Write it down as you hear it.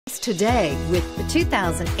Today with the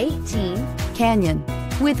 2018 Canyon.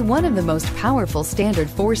 With one of the most powerful standard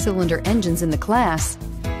four-cylinder engines in the class,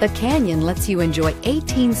 the Canyon lets you enjoy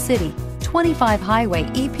 18 city, 25 highway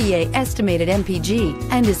EPA estimated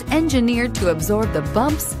MPG and is engineered to absorb the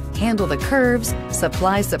bumps, handle the curves,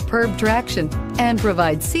 supply superb traction, and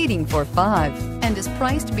provide seating for 5, and is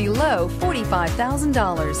priced below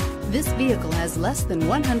 $45,000. This vehicle has less than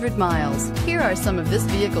 100 miles. Here are some of this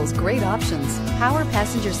vehicle's great options: power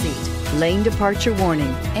passenger seat, lane departure warning,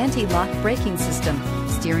 anti-lock braking system,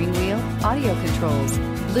 steering wheel audio controls,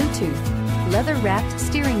 Bluetooth, leather-wrapped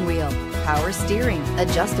steering wheel, power steering,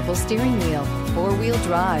 adjustable steering wheel, four-wheel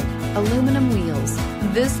drive, aluminum wheels.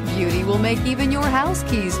 This beauty will make even your house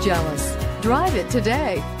keys jealous. Drive it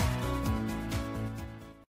today.